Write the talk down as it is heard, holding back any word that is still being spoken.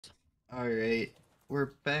Alright,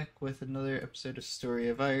 we're back with another episode of Story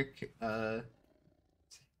of Ark. I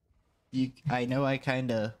know I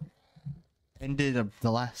kinda ended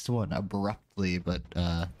the last one abruptly, but,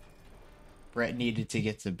 Brett needed to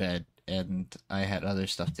get to bed, and I had other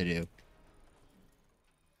stuff to do.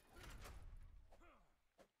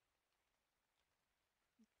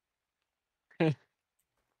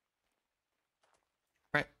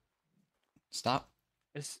 Brett, stop.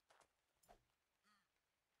 It's,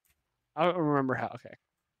 I don't remember how. Okay.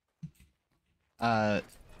 Uh,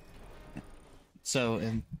 so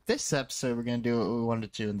in this episode, we're gonna do what we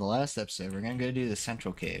wanted to in the last episode. We're gonna go do the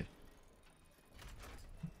Central Cave.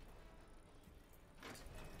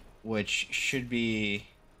 Which should be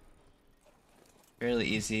fairly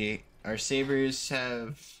easy. Our sabers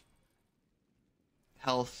have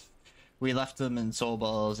health. We left them in soul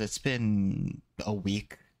balls. It's been a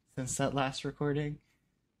week since that last recording.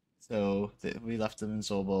 So we left them in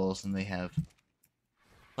soul balls and they have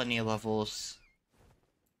plenty of levels.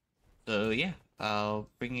 So yeah, I'll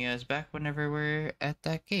bring you guys back whenever we're at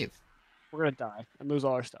that cave. We're gonna die and lose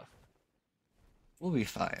all our stuff. We'll be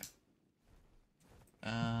fine.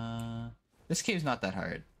 This cave's not that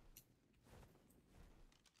hard.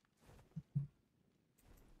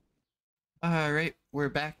 Alright, we're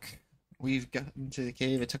back. We've gotten to the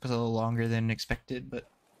cave. It took us a little longer than expected, but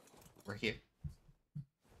we're here.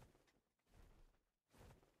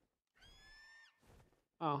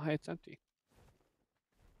 Oh, hey, it's empty.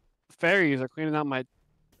 The fairies are cleaning out my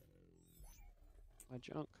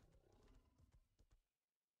junk.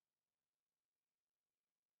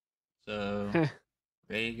 So,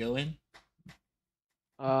 ready to go in?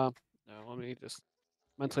 No, let me just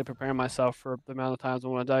mentally prepare myself for the amount of times I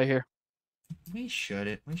want to die here. We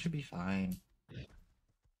shouldn't. We should be fine.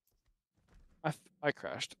 I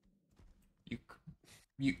crashed.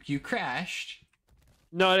 You crashed?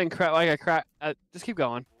 No, I didn't crash. Like I crashed. Just keep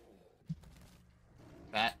going.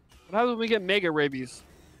 Bat. What happens when we get mega rabies?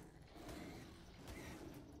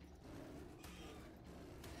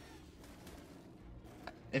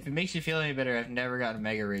 If it makes you feel any better, I've never gotten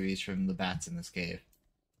mega rabies from the bats in this cave.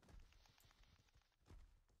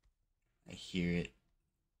 I hear it.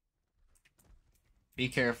 Be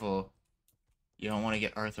careful. You don't want to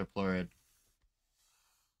get arthroplurid.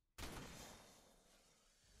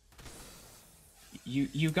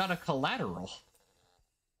 You got a collateral.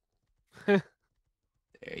 There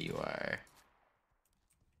you are.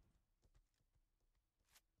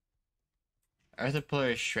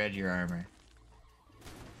 Arthroplurid shred your armor.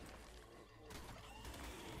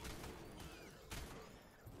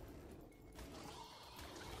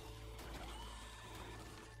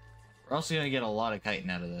 We're also gonna get a lot of chitin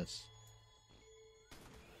out of this.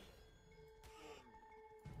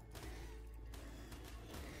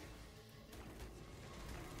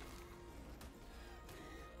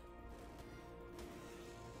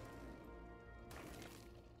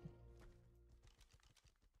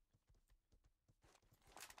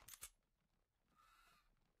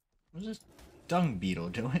 What's this dung beetle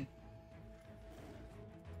doing?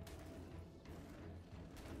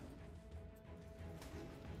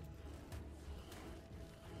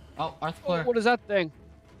 Oh, Oh, Arthroplurid. what is that thing?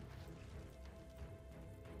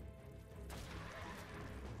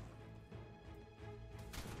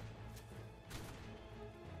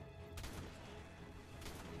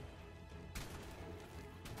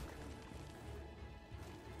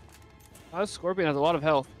 This scorpion has a lot of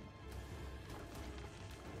health.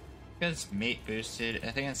 Because mate boosted. I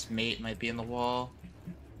think its mate might be in the wall.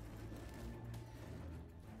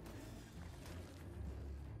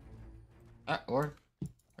 Or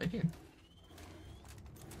right here.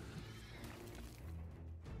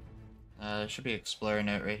 There should be explorer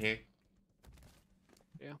note right here.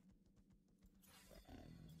 Yeah.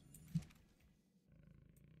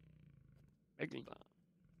 Megalodon.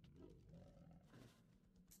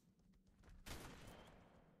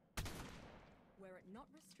 Were it not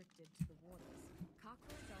restricted to the waters,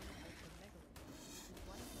 Carcorazon Ultramegalodon is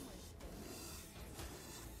one of the most dangerous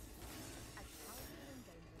creatures. As powerful and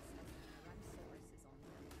dangerous as the Tyrannosaurus is on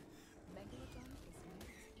land, Megalodon is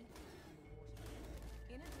nearly equal in the water.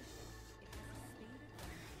 In addition, it has a speed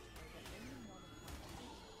advantage over any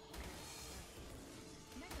non-aquatic creature.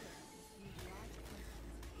 Megalodons need large quantities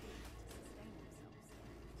of food to sustain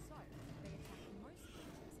themselves, so they attack most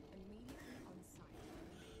creatures immediately on sight.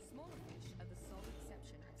 Smaller fish are the sole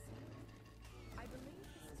exception I've seen. I believe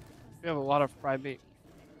this is because We have a lot of fried meat.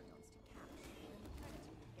 megalodons to catch than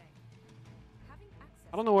predatory game. Having access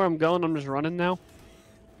I don't know where I'm going. I'm just running now.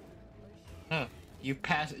 Oh, you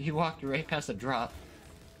walked right past the drop.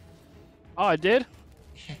 Oh, I did?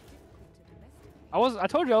 difficult to domesticate I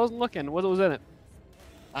told you I wasn't looking. What was in it?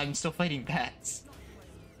 I'm still fighting bats.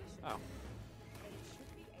 Oh. Then it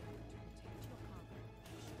should be able to protect your cargo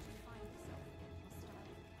should you find yourself in a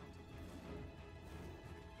hostile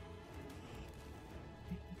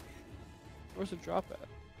encounter. Where's the drop at?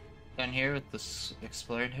 Down here with this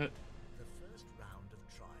exploring hook. The first round of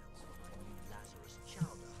trials for my new Lazarus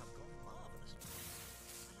chowder have gone marvelously.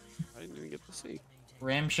 I didn't even get to see.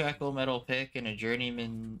 Ramshackle metal pick and a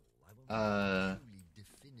journeyman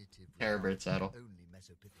Terrorbird saddle.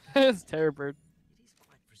 It's Terrorbird. It is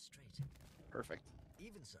quite frustrating. Perfect.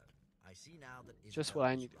 Even so, I see now that Just Isabel what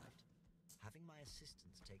I was needed. right. Having my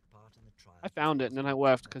assistants take part in the trials I found it and then I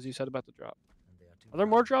left because you said about the drop. and they Are there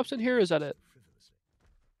more too drops in here? Or is that it? frivolously.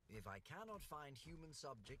 If I cannot find human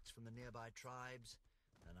subjects from the nearby tribes,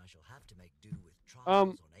 then I shall have to make do with trials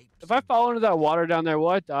on apes. If I and- fall into that water down there, will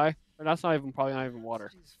I die? Or that's not even probably not even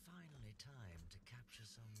water. It is finally time to capture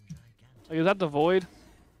some gigantic. Like, is that the void?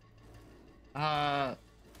 I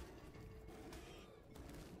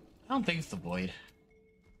don't think it's the void.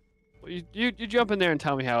 Well, you jump in there and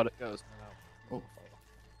tell me how it goes. Oh.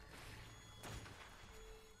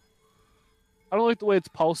 I don't like the way it's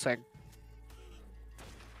pulsing.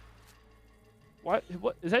 What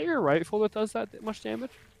is that your rifle that does that much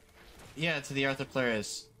damage? Yeah, to the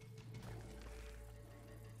Arthropleris.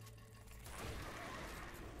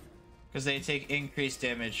 Because they take increased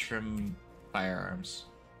damage from firearms.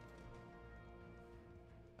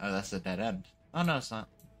 Oh, that's a dead end. Oh, no, it's not.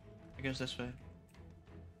 It goes this way.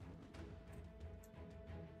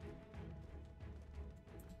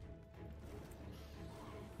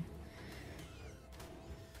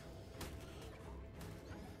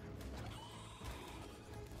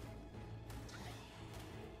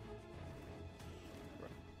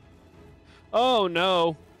 Oh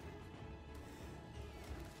no!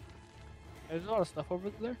 There's a lot of stuff over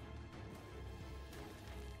there.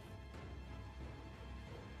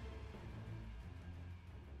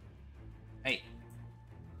 Hey.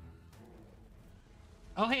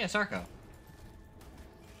 Oh, hey, a Sarko.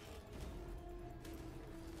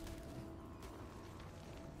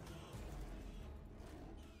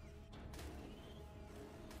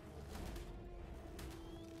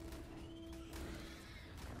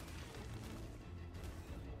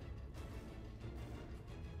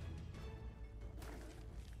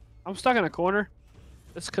 I'm stuck in a corner.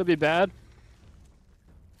 This could be bad.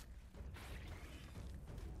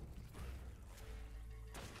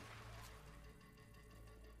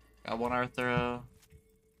 Got one Arthro.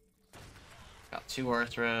 Got two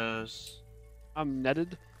Arthros. I'm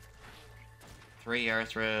netted. Three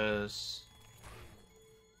Arthros.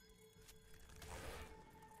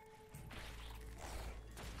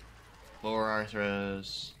 Four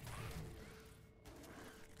Arthros.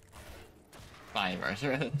 Five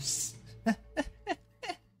Arthros. Did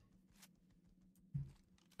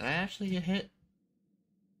I actually get hit?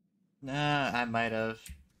 Nah, I might have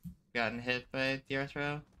gotten hit by the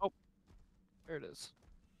Arthro. There it is.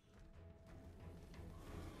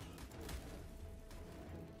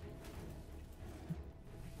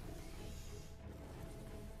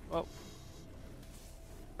 Well,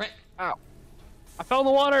 Right. ow! I fell in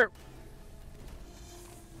the water.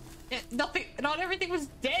 Yeah, nothing. Not everything was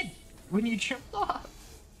dead when you jumped off.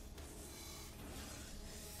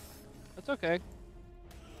 That's okay.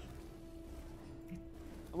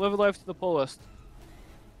 I'm living life to the fullest.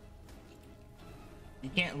 You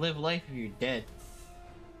can't live life if you're dead.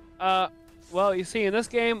 Well, you see, in this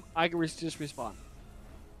game, I can just respawn.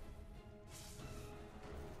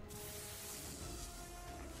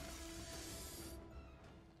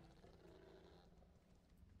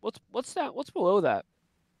 What's that? What's below that?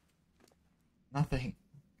 Nothing.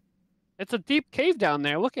 It's a deep cave down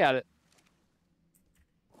there. Look at it.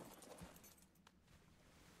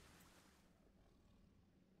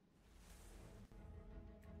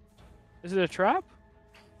 Is it a trap?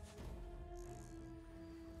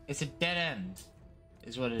 It's a dead end,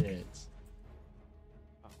 is what it is.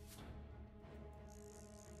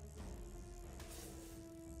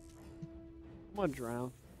 I'm gonna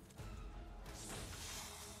drown.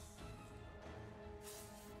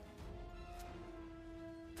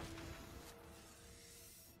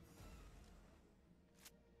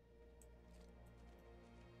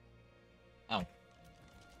 Oh.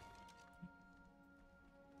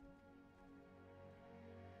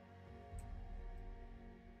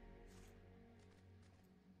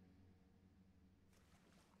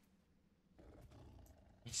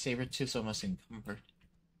 Saber-tooth's almost encumbered.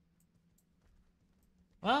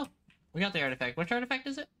 Well, we got the artifact. Which artifact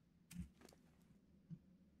is it?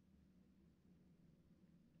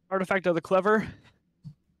 Artifact of the Clever.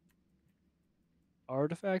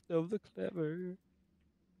 Artifact of the clever.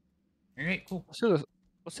 All right, cool. Let's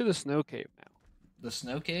do the snow cave now. The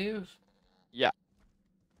snow cave. Yeah.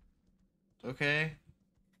 Okay.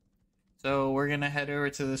 So we're gonna head over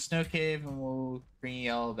to the snow cave, and we'll bring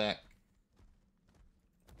y'all back.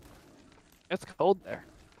 It's cold there.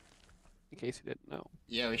 In case you didn't know.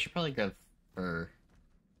 Yeah, we should probably grab fur.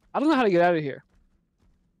 I don't know how to get out of here.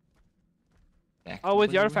 Back Oh,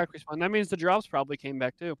 with the blue. artifact respawn. That means the drops probably came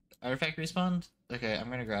back too. Artifact respawned? Okay, I'm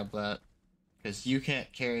gonna grab that. Because you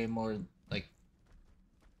can't carry more, like...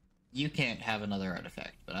 You can't have another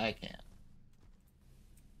artifact, but I can.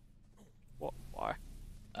 What? Why?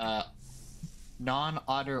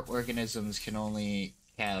 Non-otter organisms can only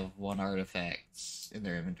have one artifact in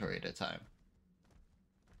their inventory at a time.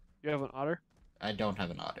 You have an otter? I don't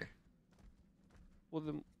have an otter. Well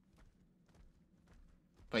then,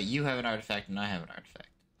 But you have an artifact and I have an artifact.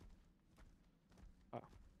 Oh.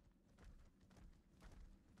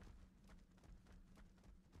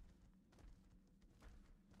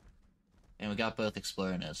 And we got both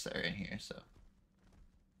explorer nodes that are in here, so.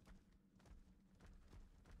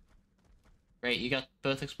 Right, you got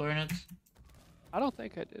both explorer nodes? I don't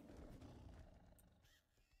think I did.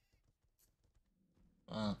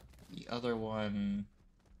 Well, the other one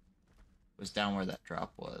was down where that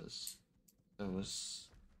drop was. So it was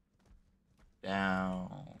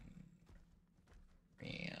down.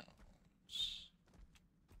 Realms.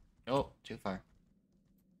 Oh, too far.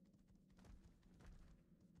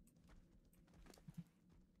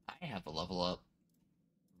 I have a level up.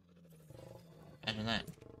 And that.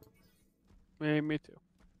 Me too.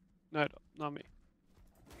 No, not me.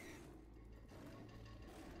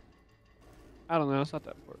 I don't know. It's not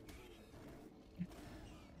that important.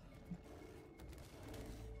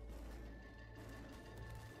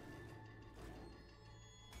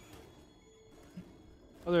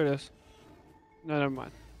 Oh, there it is. No, never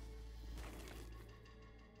mind.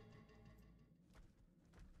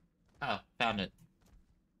 Oh, found it.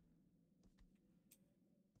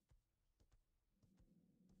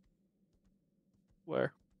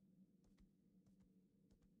 Where?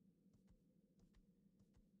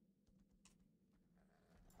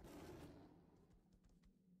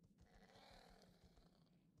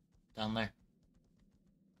 Down there.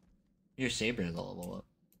 Your saber is a level up.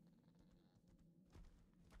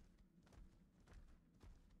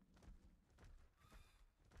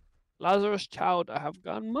 Lazarus Child, I have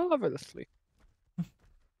gone marvelously.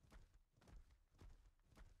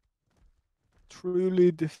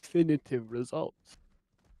 Truly definitive results.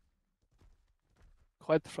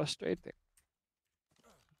 Quite frustrating.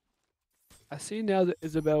 I see now that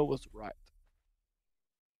Isabel was right.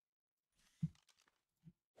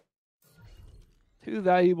 Too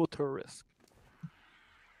valuable to risk.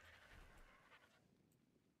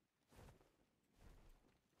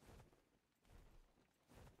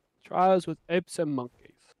 Trials with apes and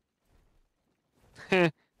monkeys.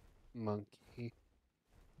 Monkey.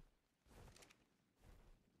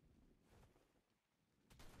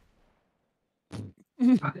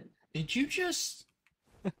 Did you just...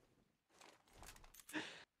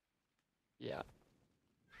 Yeah.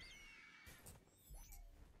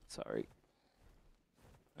 Sorry.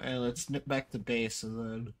 Alright, let's nip back to base and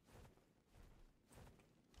then...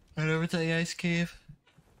 Head over to the ice cave.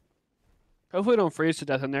 Hopefully, don't freeze to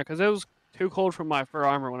death in there because it was too cold for my fur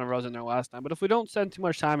armor whenever I was in there last time. But if we don't spend too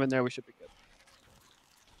much time in there, we should be good.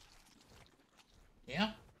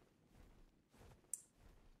 Yeah.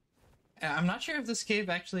 I'm not sure if this cave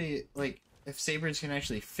actually, like, if sabers can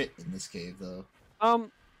actually fit in this cave, though.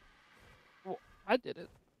 Well, I did it.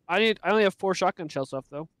 I only have 4 shotgun shells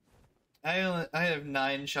left though. I have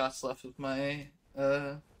 9 shots left with my,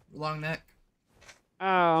 long neck.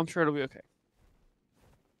 I'm sure it'll be okay.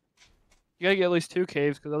 You gotta get at least 2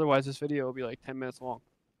 caves because otherwise this video will be like 10 minutes long.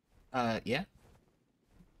 Yeah.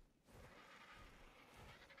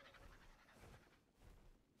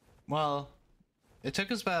 Well, it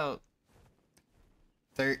took us about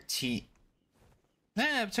 13...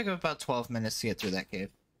 it took about 12 minutes to get through that cave.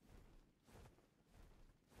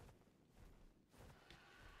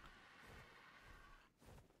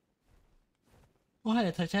 Oh, hi,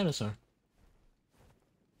 a Titanosaur.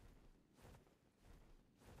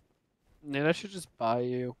 Nate, I should just buy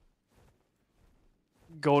you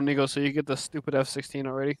Golden Eagle so you get the stupid F-16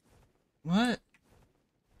 already. What?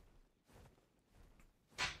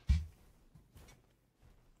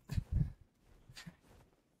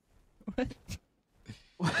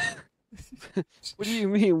 What? What do you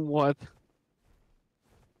mean, what?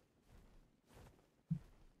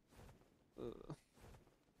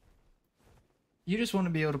 You just want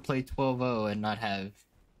to be able to play 12-0 and not have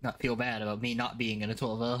not feel bad about me not being in a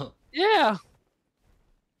 12-0. Yeah.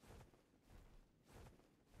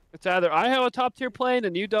 It's either I have a top tier plane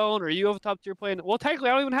and you don't, or you have a top tier plane. Well, technically,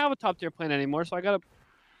 I don't even have a top tier plane anymore, so I gotta.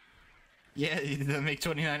 Yeah, the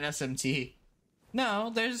MiG-29 SMT.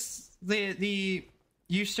 No, there's the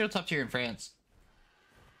you still top tier in France.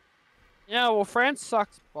 Yeah, well, France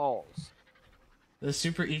sucks balls. The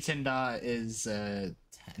Super E10 is 10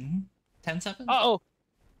 10-7. Uh oh.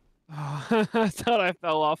 I thought I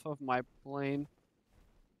fell off of my plane.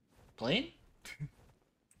 Plane?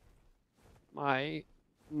 My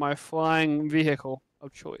flying vehicle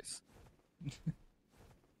of choice.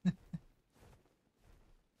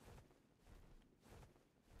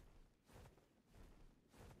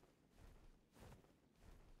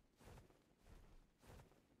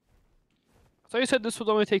 So you said this would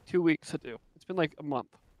only take 2 weeks to do. It's been like a month.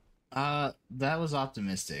 That was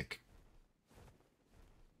optimistic.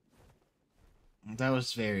 That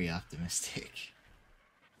was very optimistic.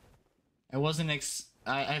 I wasn't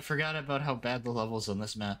I forgot about how bad the levels on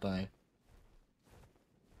this map are.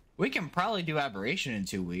 We can probably do Aberration in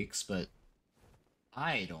 2 weeks, but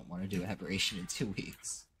I don't want to do Aberration in 2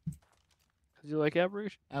 weeks. Cause you like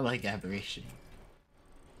Aberration? I like Aberration.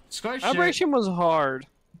 Scorched Aberration was hard.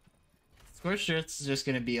 Earth's just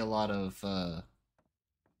gonna be a lot of a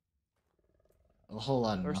whole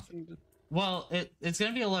lot of nothing. Well, it's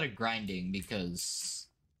gonna be a lot of grinding because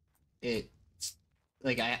it's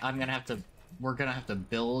like we're gonna have to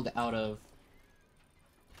build out of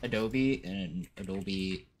Adobe, and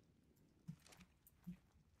Adobe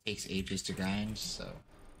takes ages to grind, so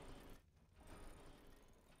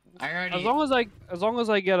As long as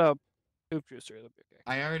I get a poop juicer, it'll be okay.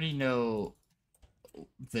 I already know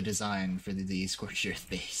the design for the Scorched Earth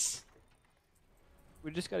base.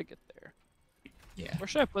 We just gotta get there. Yeah. Where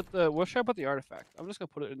should I put the artifact? I'm just gonna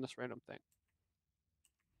put it in this random thing.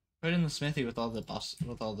 Put it in the smithy with all the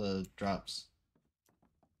drops.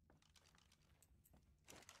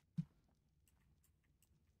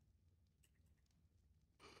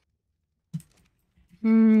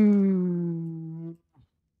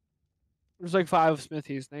 There's like 5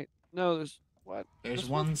 smithies, Nate. No, there's what? There's This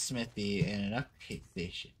one smithy and an upgrade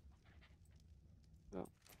station. Oh.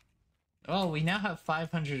 Oh, we now have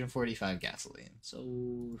 545 gasoline. So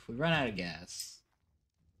if we run out of gas,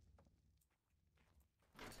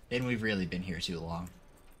 then we've really been here too long.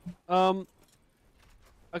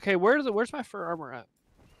 Okay, where's my fur armor at?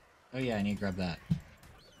 Oh yeah, I need to grab that.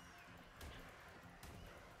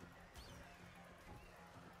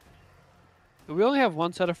 Do we only have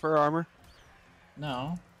one set of fur armor?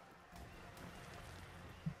 No.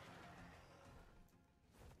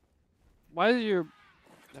 Why is your...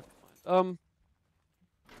 Never mind.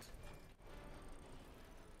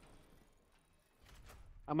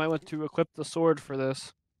 I might want to equip the sword for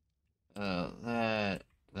this. That,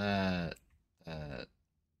 and that.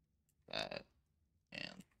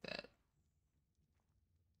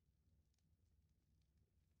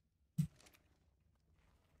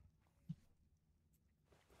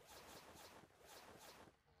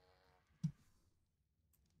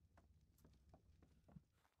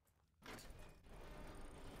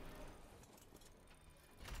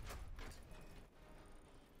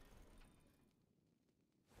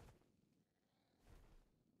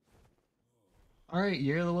 Alright,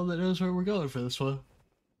 you're the one that knows where we're going for this one.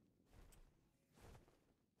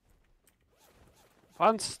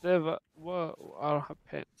 Pants, whoa, I don't have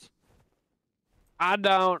pants. I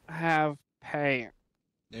don't have pants.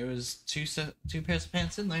 There was two pairs of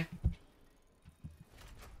pants in there.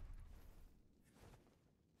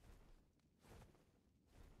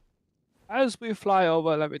 As we fly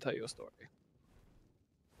over, let me tell you a story.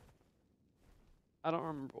 I don't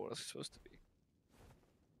remember what it's supposed to be.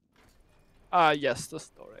 Ah, yes, the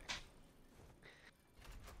story.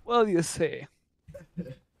 Well, you see.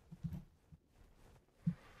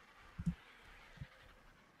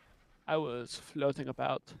 I was floating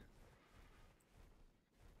about,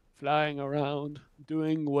 flying around,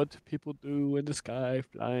 doing what people do in the sky,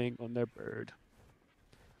 flying on their bird.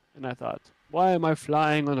 And I thought, why am I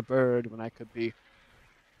flying on a bird when I could be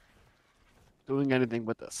doing anything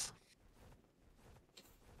but this?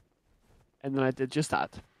 And then I did just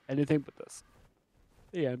that. Anything but this.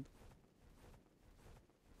 The end.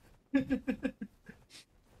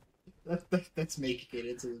 That's making it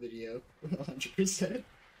into the video 100%.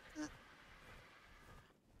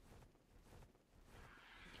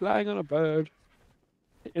 Flying on a bird.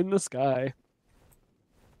 In the sky.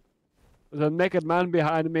 There's a naked man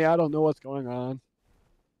behind me. I don't know what's going on.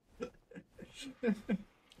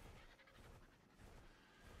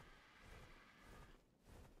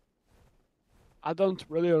 I don't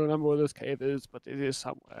really remember where this cave is, but it is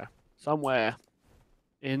somewhere. Somewhere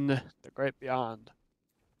in the great beyond.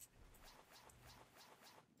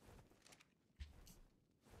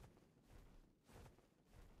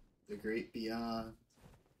 The great beyond.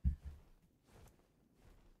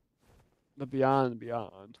 The beyond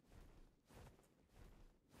beyond.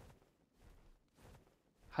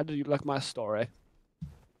 How do you like my story?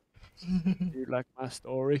 Do you like my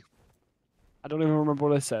story? I don't even remember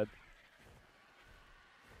what I said.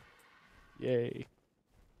 Yay.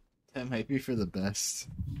 That might be for the best.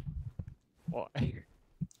 Why?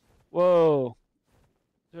 Whoa.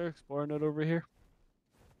 Is there an explorer note over here?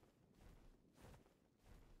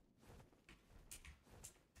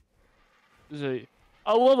 There's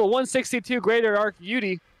a level 162 greater arc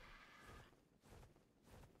Yudi.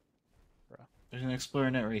 There's an explorer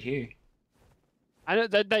net right here. I know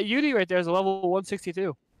that Yudi right there is a level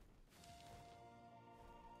 162.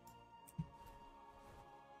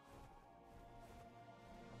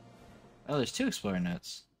 Oh, there's 2 explorer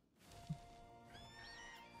nets.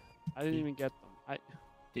 I didn't even get them.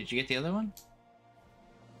 Did you get the other one?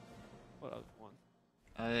 What other one?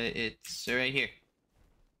 It's right here.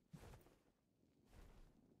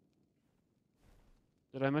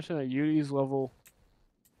 Did I mention that Yudi's level?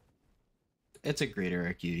 It's a greater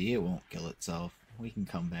Arcuity. It won't kill itself. We can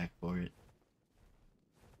come back for it.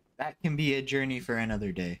 That can be a journey for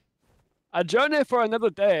another day. A journey for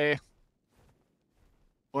another day.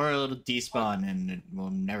 Or a little despawn and we'll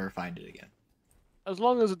never find it again. As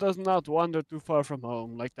long as it does not wander too far from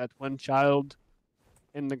home, like that one child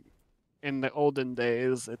in the olden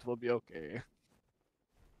days, it will be okay.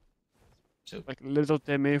 So Like little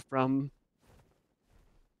Timmy from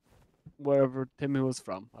wherever Timmy was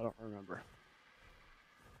from. I don't remember.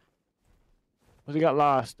 But he got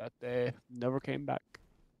lost that day, never came back.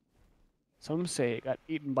 Some say it got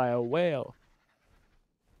eaten by a whale.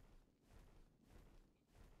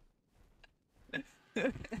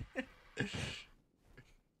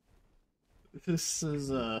 this is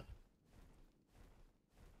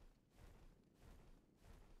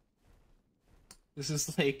this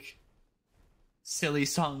is like silly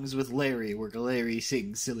songs with Larry, where Larry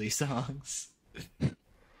sings silly songs.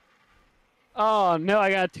 Oh no,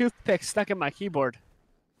 I got a toothpick stuck in my keyboard.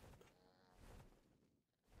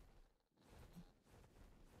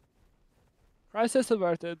 Crisis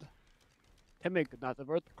averted. Timmy could not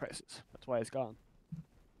avert the crisis. That's why he's gone.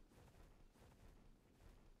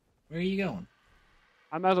 Where are you going?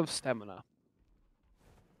 I'm out of stamina.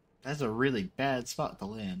 That's a really bad spot to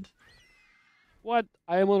land. What?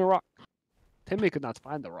 I am on a rock. Timmy could not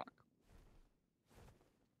find the rock.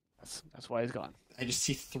 That's why he's gone. I just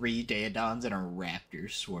see 3 Daedons and a raptor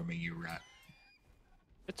swarming your rock.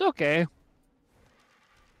 It's okay.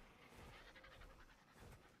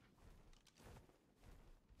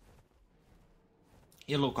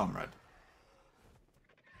 Hello, comrade.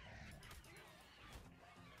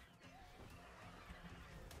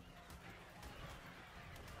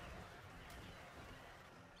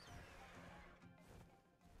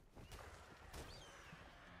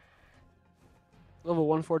 Level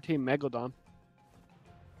 114 Megalodon.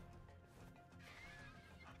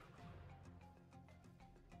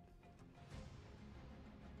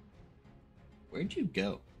 Where'd you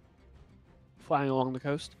go? Flying along the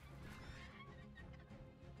coast.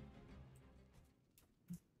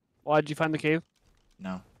 Why'd you find the cave?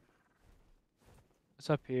 No.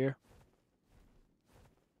 It's up here.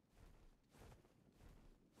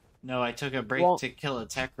 No, I took a break Well- to kill a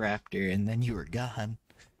tech raptor, and then you were gone.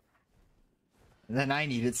 And then I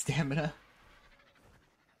needed stamina.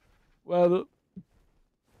 Well,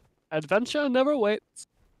 adventure never waits.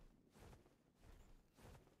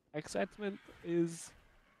 Excitement is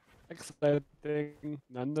exciting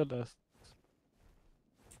nonetheless.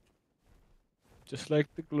 Just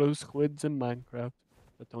like the glow squids in Minecraft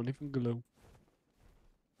that don't even glow.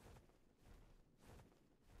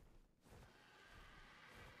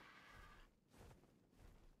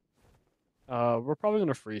 We're probably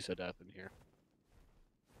gonna freeze to death in here.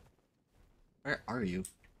 Where are you?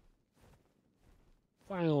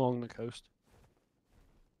 Flying along the coast.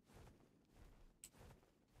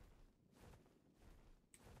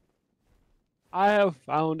 I have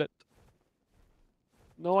found it.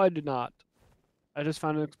 No, I did not. I just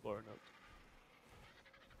found an explorer note.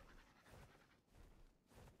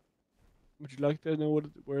 Would you like to know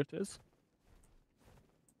where it is?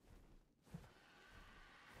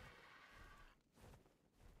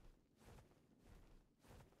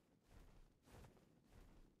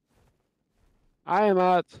 I am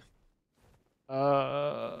at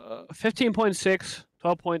 15.6,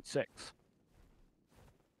 12.6.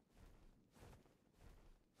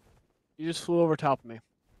 You just flew over top of me.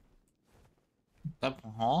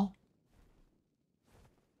 Huh?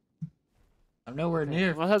 I'm nowhere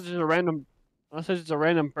near. Unless it's just a random. Unless it's just a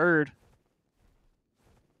random bird.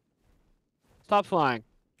 Stop flying.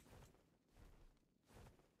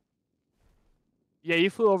 Yeah,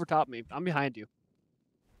 you flew over top of me. I'm behind you.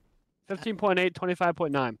 15.8,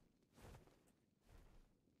 25.9.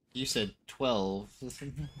 You said 12.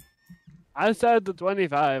 I said the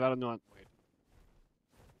 25. I don't know. Wait.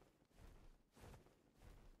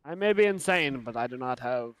 I may be insane, but I do not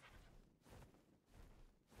have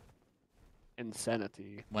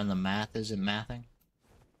insanity. When the math isn't mathing.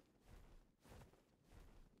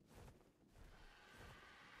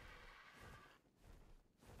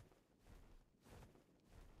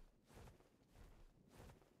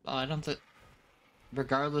 Oh, I don't think.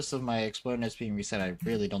 Regardless of my exponents being reset, I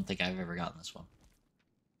really don't think I've ever gotten this one.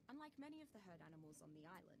 Unlike many of the herd animals on the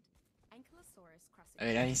island, Ankylosaurus I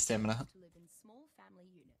mean, I need stamina. to live in small family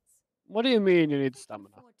units. What do you mean you need They can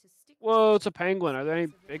stamina? afford to stick Whoa, with it's a penguin. Are there any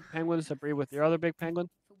severe big penguins that breed with your other big penguin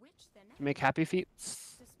for which their to make happy feet?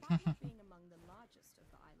 Despite not being among the largest of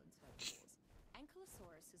the island's herbivores,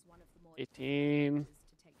 Ankylosaurus is one of the more 18, difficult predators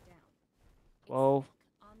to take down. Its 12. thick,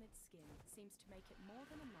 armored skin seems to make it more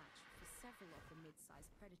than a match for several of the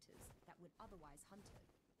mid-sized predators that would otherwise hunt it.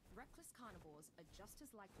 Reckless carnivores are just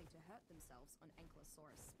as likely to hurt themselves on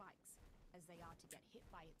Ankylosaurus spikes as they are to get hit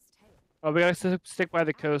by its tail. Oh, we gotta stick by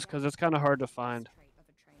the coast because it's kind of hard to find. Trait of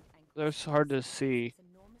a trained They're Ankylosaurus hard to is see. its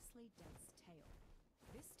enormously dense tail.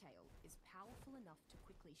 This tail is powerful enough to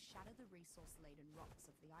quickly shatter the resource-laden rocks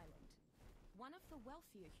of the island. One of the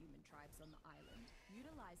wealthier human tribes on the island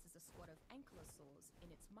utilizes a squad of ankylosaurs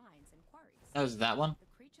in its mines and quarries. Oh, is that one?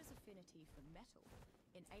 The creature's affinity for metal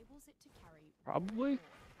enables it to carry Probably. ore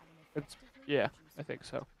at an It's effectively yeah, reduced I think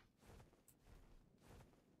cost. so.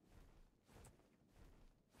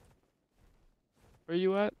 Where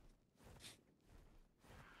you at?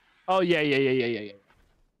 Oh yeah.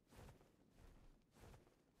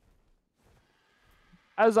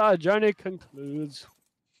 As our journey concludes,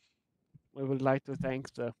 we would like to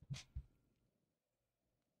thank the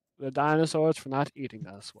dinosaurs for not eating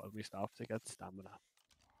us while we stop to get stamina.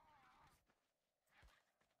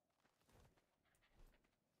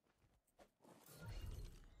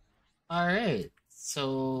 Alright,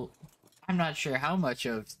 so I'm not sure how much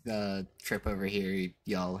of the trip over here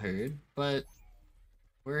y'all heard, but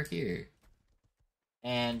we're here.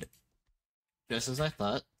 And just as I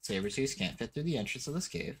thought, Sabertooth can't fit through the entrance of this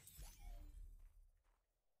cave.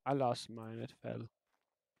 I lost mine, it fell.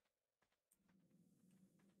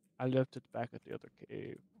 I left it back at the other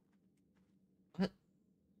cave. What?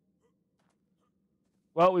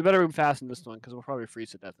 Well, we better move fast in this one because we'll probably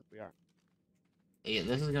freeze to death if we aren't. Yeah,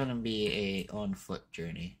 this is gonna be a on-foot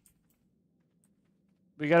journey.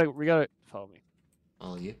 We gotta follow me.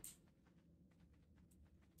 Follow you.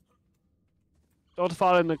 Don't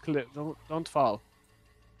fall in the cliff. Don't fall.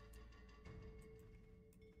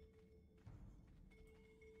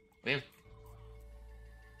 We have...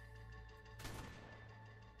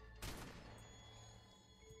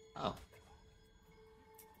 Oh.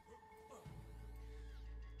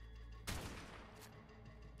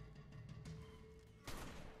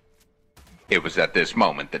 It was at this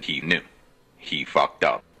moment that he knew. He fucked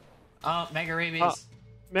up. Oh, Mega Rabies!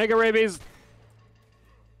 Mega rabies.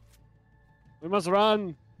 We must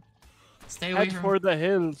run. Stay away Head from... for the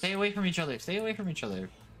hills. Stay away from each other. Stay away from each other.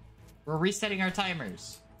 We're resetting our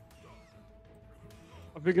timers.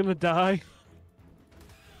 Are we gonna die?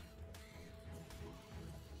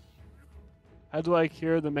 How do I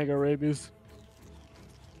cure the mega rabies?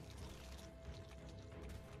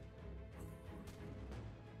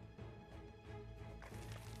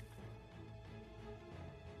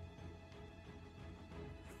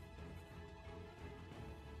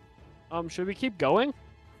 Should we keep going?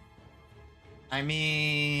 I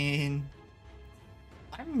mean...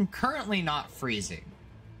 I'm currently not freezing.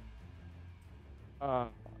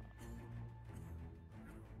 I'm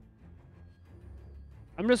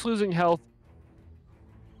just losing health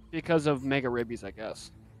because of mega rabies, I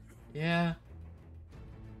guess. Yeah.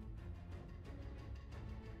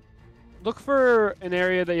 Look for an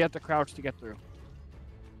area that you have to crouch to get through.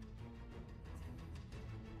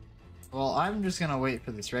 Well, I'm just gonna wait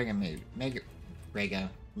for this Rega. I'm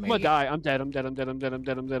gonna die. I'm dead. I'm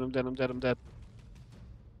dead.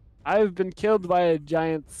 I've been killed by a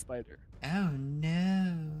giant spider. Oh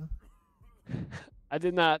no. I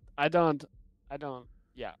did not. I don't.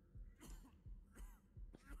 Yeah.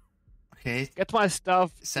 Okay, Get my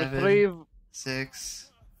stuff. 7, Retrieve.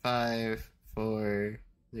 6, 5, 4,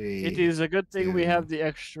 3. It is a good thing we 2, have the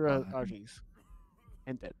extra 1. armies.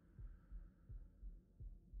 And dead.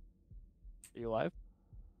 Are you alive?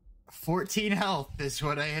 14 health is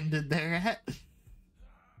what I ended there at.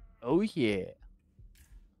 Oh yeah.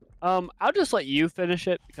 I'll just let you finish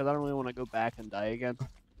it because I don't really want to go back and die again.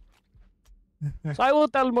 So I will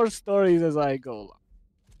tell more stories as I go along.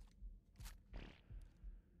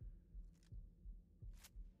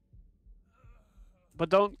 But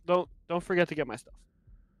don't forget to get my stuff.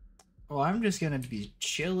 Well, I'm just gonna be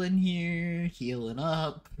chilling here, healing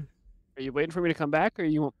up. Are you waiting for me to come back, or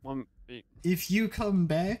you want me? If you come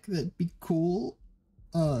back, that'd be cool.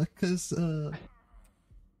 Cause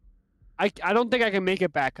I don't think I can make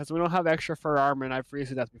it back because we don't have extra fur armor, and I freeze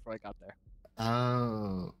to death before I got there.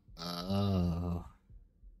 Oh.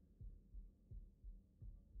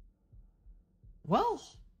 Well,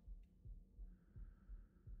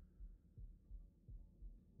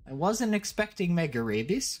 I wasn't expecting Mega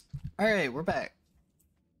Rabies. Alright, we're back.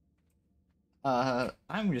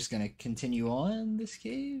 I'm just gonna continue on this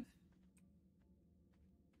cave.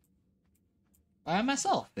 By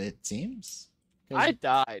myself, it seems. I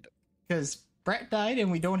died. Because Brett died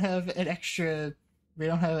and we don't have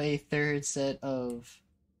a third set of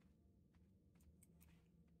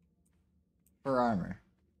fur armor.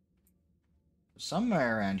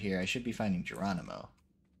 Somewhere around here I should be finding Geronimo.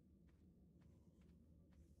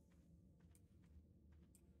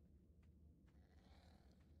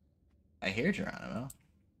 I hear Geronimo.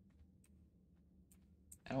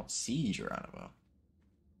 I don't see Geronimo.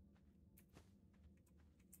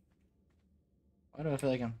 Why do I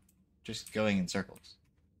feel like I'm just going in circles?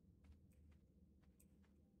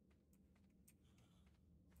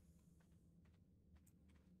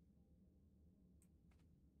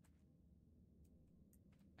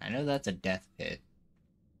 I know that's a death pit.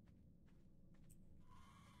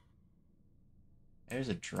 There's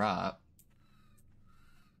a drop.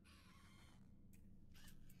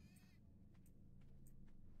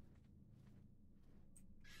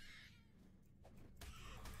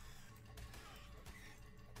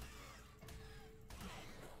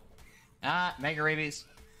 Ah, Mega Rabies.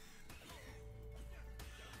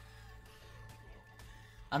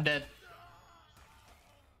 I'm dead.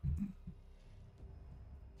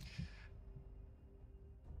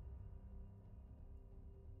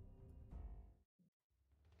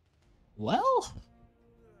 Well.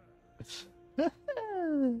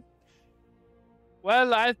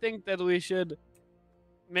 Well, I think that we should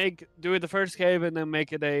do it the first cave and then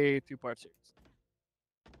make it a 2-part series.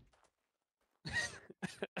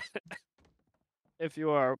 If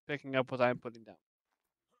you are picking up what I'm putting down.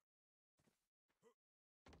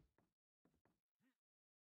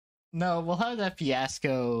 No, we'll have that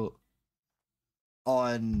fiasco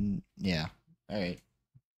on... Yeah, alright.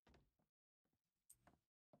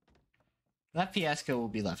 That fiasco will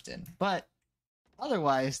be left in. But,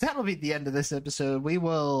 otherwise, that'll be the end of this episode. We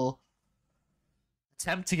will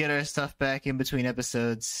attempt to get our stuff back in between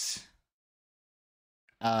episodes.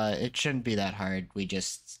 It shouldn't be that hard. We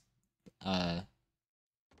just...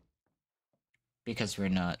 because we're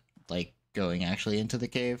not, like, going actually into the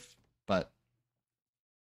cave. But...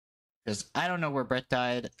 because I don't know where Brett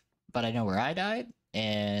died, but I know where I died,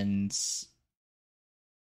 and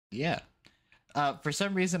yeah. For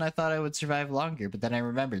some reason I thought I would survive longer, but then I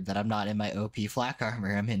remembered that I'm not in my OP flak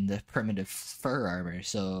armor, I'm in the primitive fur armor,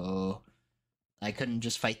 so I couldn't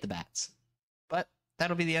just fight the bats. But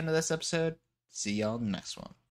that'll be the end of this episode. See y'all in the next one.